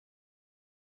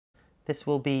This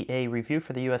will be a review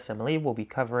for the USMLE. We'll be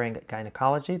covering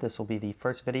gynecology. This will be the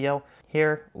first video.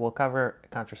 Here we'll cover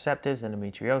contraceptives,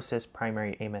 endometriosis,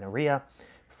 primary amenorrhea,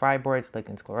 fibroids,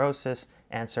 lichen sclerosis,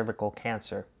 and cervical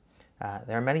cancer.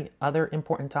 There are many other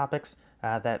important topics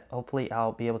that hopefully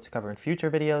I'll be able to cover in future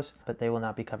videos, but they will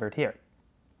not be covered here.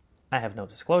 I have no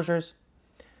disclosures.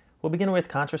 We'll begin with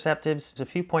contraceptives. There's a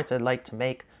few points I'd like to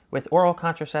make. With oral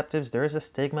contraceptives, there is a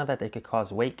stigma that they could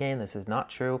cause weight gain. This is not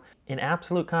true. An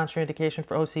absolute contraindication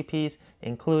for OCPs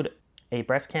include a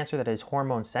breast cancer that is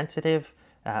hormone sensitive,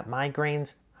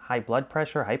 migraines, high blood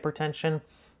pressure, hypertension,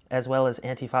 as well as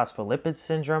antiphospholipid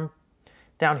syndrome.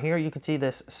 Down here, you can see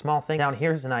this small thing. Down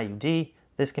here is an IUD.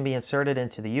 This can be inserted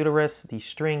into the uterus. The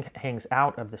string hangs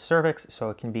out of the cervix, so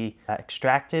it can be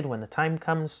extracted when the time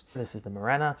comes. This is the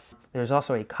Mirena. There's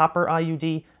also a copper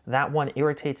IUD. That one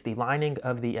irritates the lining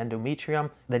of the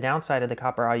endometrium. The downside of the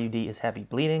copper IUD is heavy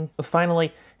bleeding.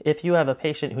 Finally, if you have a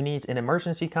patient who needs an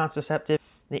emergency contraceptive,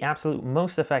 the absolute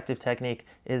most effective technique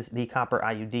is the copper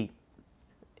IUD.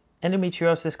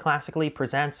 Endometriosis classically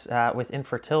presents with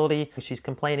infertility. She's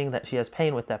complaining that she has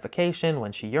pain with defecation.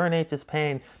 When she urinates, it's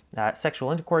pain.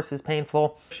 Sexual intercourse is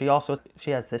painful. She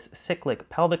has this cyclic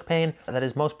pelvic pain that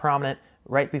is most prominent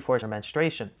right before her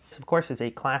menstruation. This, of course, is a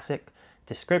classic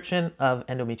description of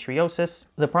endometriosis.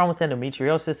 The problem with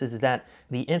endometriosis is that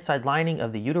the inside lining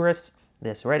of the uterus,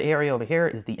 this red area over here,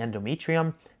 is the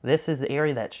endometrium. This is the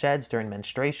area that sheds during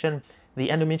menstruation. The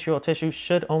endometrial tissue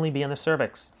should only be in the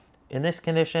cervix. In this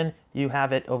condition, you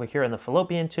have it over here in the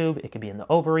fallopian tube. It could be in the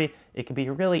ovary. It could be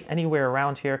really anywhere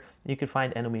around here. You could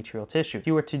find endometrial tissue. If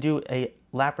you were to do a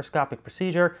laparoscopic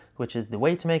procedure, which is the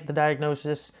way to make the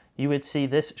diagnosis, you would see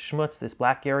this schmutz, this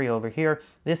black area over here.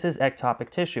 This is ectopic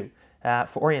tissue.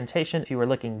 For orientation, if you were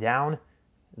looking down,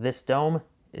 this dome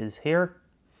is here.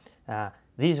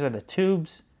 These are the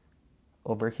tubes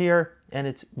over here, and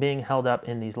it's being held up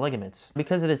in these ligaments.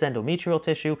 Because it is endometrial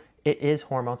tissue, it is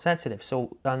hormone sensitive.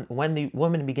 So when the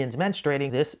woman begins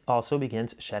menstruating, this also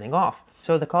begins shedding off.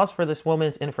 So the cause for this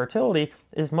woman's infertility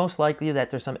is most likely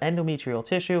that there's some endometrial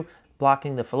tissue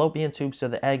blocking the fallopian tube, so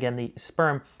the egg and the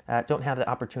sperm don't have the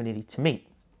opportunity to meet.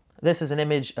 This is an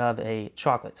image of a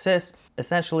chocolate cyst.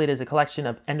 Essentially, it is a collection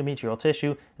of endometrial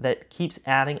tissue that keeps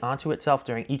adding onto itself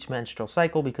during each menstrual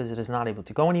cycle because it is not able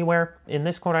to go anywhere. In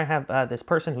this corner, I have this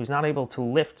person who's not able to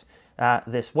lift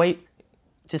this weight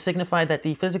to signify that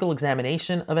the physical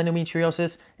examination of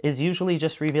endometriosis is usually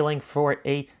just revealing for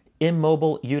a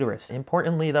immobile uterus.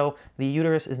 Importantly, though, the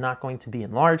uterus is not going to be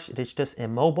enlarged. It is just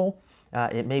immobile.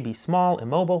 It may be small,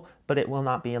 immobile, but it will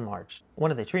not be enlarged.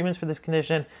 One of the treatments for this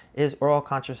condition is oral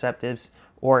contraceptives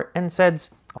or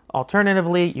NSAIDs.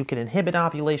 Alternatively, you can inhibit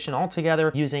ovulation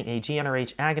altogether using a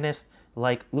GnRH agonist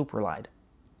like leuprolide.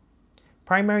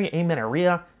 Primary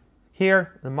amenorrhea.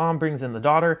 Here, the mom brings in the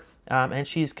daughter, and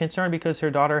she's concerned because her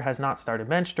daughter has not started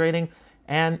menstruating,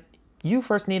 and you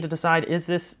first need to decide, is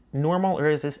this normal or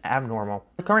is this abnormal?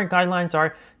 The current guidelines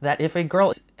are that if a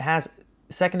girl has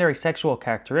secondary sexual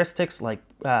characteristics like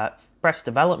breast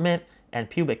development and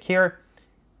pubic hair,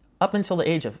 up until the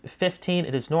age of 15,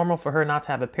 it is normal for her not to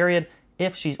have a period.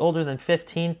 If she's older than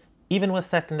 15, even with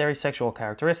secondary sexual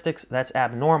characteristics, that's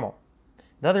abnormal.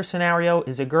 The other scenario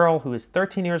is a girl who is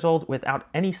 13 years old without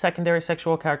any secondary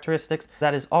sexual characteristics.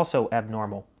 That is also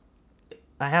abnormal.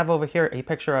 I have over here a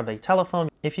picture of a telephone.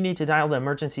 If you need to dial the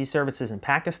emergency services in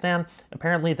Pakistan,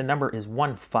 apparently the number is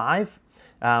 15.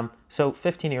 So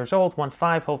 15 years old,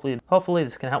 15, hopefully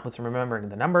this can help with remembering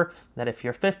the number, that if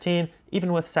you're 15,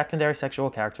 even with secondary sexual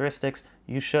characteristics,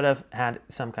 you should have had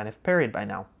some kind of period by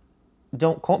now.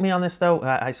 Don't quote me on this though,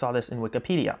 I saw this in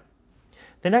Wikipedia.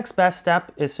 The next best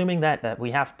step, assuming that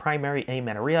we have primary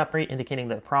amenorrhea, indicating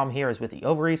that the problem here is with the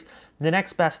ovaries, the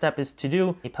next best step is to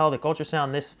do a pelvic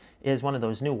ultrasound. This is one of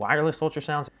those new wireless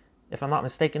ultrasounds. If I'm not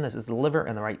mistaken, this is the liver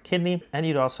and the right kidney, and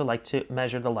you'd also like to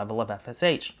measure the level of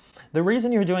FSH. The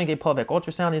reason you're doing a pelvic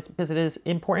ultrasound is because it is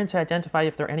important to identify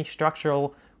if there are any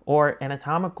structural or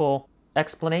anatomical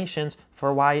explanations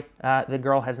for why the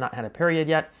girl has not had a period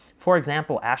yet. For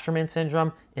example, Asherman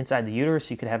syndrome. Inside the uterus,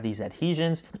 you could have these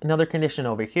adhesions. Another condition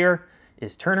over here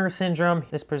is Turner syndrome.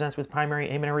 This presents with primary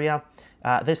amenorrhea.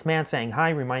 This man saying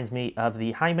hi reminds me of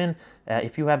the hymen.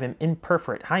 If you have an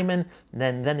imperforate hymen,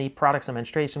 then the products of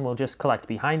menstruation will just collect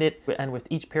behind it, and with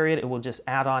each period, it will just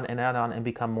add on and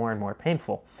become more and more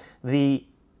painful. The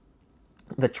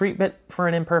treatment for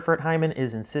an imperforate hymen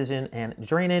is incision and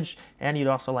drainage, and you'd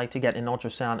also like to get an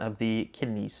ultrasound of the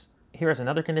kidneys. Here's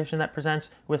another condition that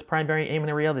presents with primary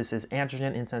amenorrhea. This is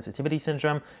androgen insensitivity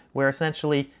syndrome, where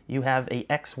essentially you have a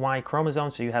XY chromosome,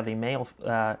 so you have a male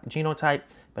genotype,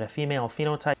 but a female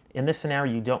phenotype. In this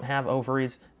scenario, you don't have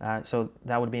ovaries, so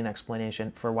that would be an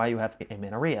explanation for why you have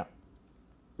amenorrhea.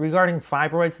 Regarding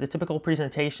fibroids, the typical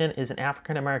presentation is an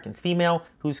African American female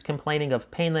who's complaining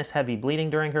of painless, heavy bleeding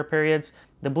during her periods.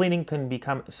 The bleeding can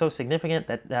become so significant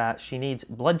that she needs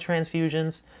blood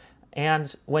transfusions.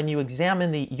 And when you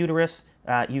examine the uterus,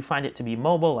 you find it to be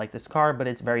mobile like this car, but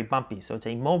it's very bumpy. So it's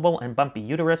a mobile and bumpy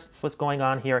uterus. What's going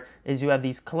on here is you have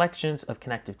these collections of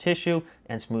connective tissue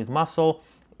and smooth muscle,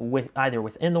 either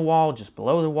within the wall, just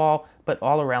below the wall, but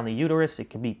all around the uterus.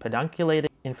 It can be pedunculated.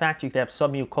 In fact, you could have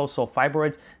submucosal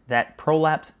fibroids that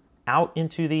prolapse out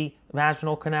into the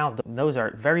vaginal canal. Those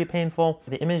are very painful.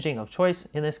 The imaging of choice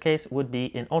in this case would be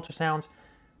in ultrasound.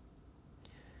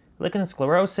 Lichen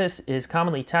sclerosis is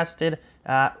commonly tested,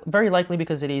 very likely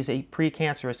because it is a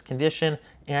precancerous condition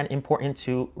and important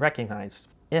to recognize.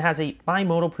 It has a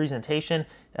bimodal presentation.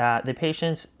 The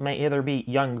patients may either be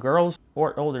young girls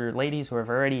or older ladies who have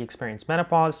already experienced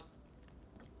menopause.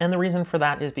 And the reason for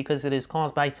that is because it is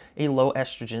caused by a low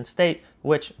estrogen state,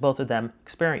 which both of them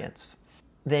experience.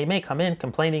 They may come in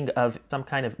complaining of some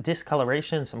kind of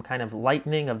discoloration, some kind of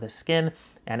lightening of the skin,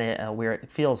 and where it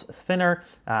feels thinner.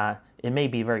 It may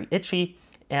be very itchy,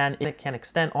 and it can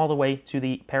extend all the way to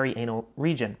the perianal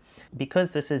region.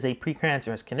 Because this is a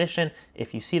precancerous condition,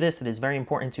 if you see this, it is very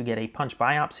important to get a punch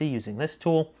biopsy using this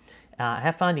tool. I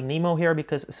have Finding Nemo here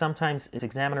because sometimes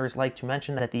examiners like to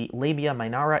mention that the labia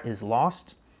minora is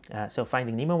lost. So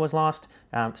Finding Nemo was lost,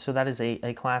 so that is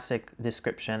a classic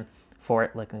description for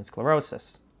lichen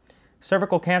sclerosis.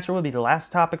 Cervical cancer will be the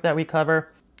last topic that we cover.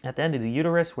 At the end of the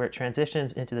uterus, where it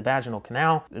transitions into the vaginal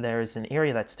canal, there is an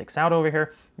area that sticks out over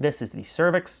here. This is the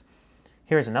cervix.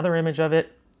 Here's another image of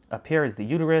it. Up here is the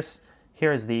uterus.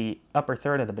 Here is the upper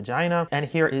third of the vagina, and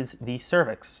here is the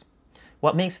cervix.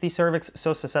 What makes the cervix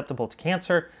so susceptible to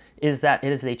cancer is that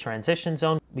it is a transition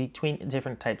zone between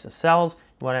different types of cells.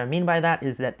 What I mean by that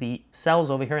is that the cells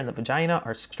over here in the vagina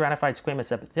are stratified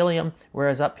squamous epithelium,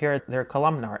 whereas up here they're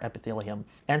columnar epithelium.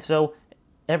 And so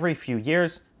every few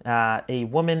years, a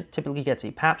woman typically gets a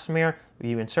pap smear.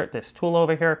 You insert this tool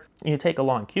over here, you take a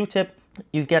long Q-tip,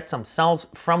 you get some cells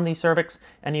from the cervix,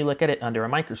 and you look at it under a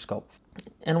microscope.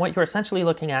 And what you're essentially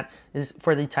looking at is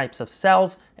for the types of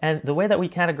cells, and the way that we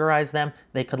categorize them,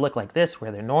 they could look like this,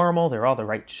 where they're normal, they're all the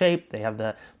right shape, they have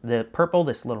the purple,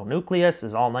 this little nucleus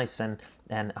is all nice and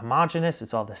homogeneous,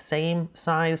 it's all the same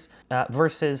size,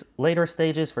 versus later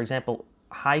stages, for example,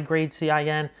 high-grade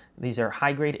CIN, these are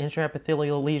high-grade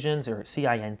intraepithelial lesions, or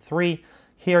CIN3.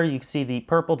 Here you can see the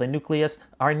purple, the nucleus,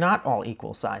 are not all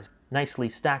equal size, nicely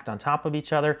stacked on top of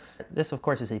each other. This, of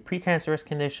course, is a precancerous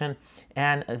condition,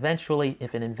 and eventually,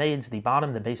 if it invades the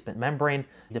bottom, the basement membrane,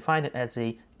 define it as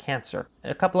a cancer.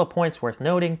 A couple of points worth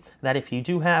noting, that if you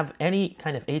do have any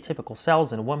kind of atypical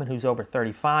cells in a woman who's over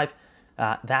 35,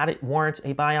 that it warrants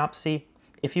a biopsy.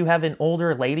 If you have an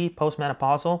older lady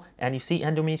postmenopausal and you see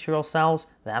endometrial cells,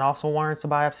 that also warrants a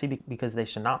biopsy because they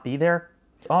should not be there.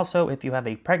 Also, if you have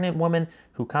a pregnant woman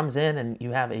who comes in and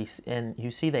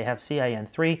you see they have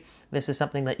CIN3, this is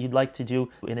something that you'd like to do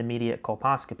an immediate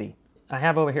colposcopy. I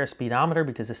have over here a speedometer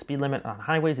because the speed limit on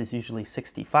highways is usually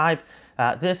 65.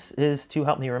 This is to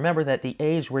help me remember that the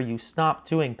age where you stop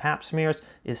doing pap smears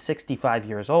is 65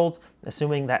 years old.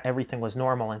 Assuming that everything was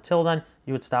normal until then,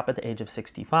 you would stop at the age of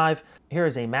 65. Here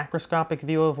is a macroscopic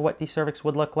view of what the cervix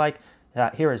would look like.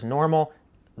 Here is normal,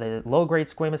 the low-grade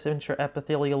squamous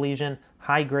intraepithelial lesion,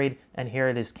 high-grade, and here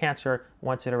it is cancer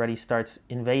once it already starts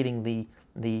invading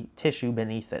the tissue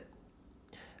beneath it.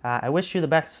 I wish you the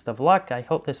best of luck. I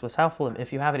hope this was helpful.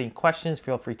 If you have any questions,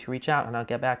 feel free to reach out and I'll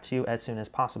get back to you as soon as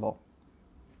possible.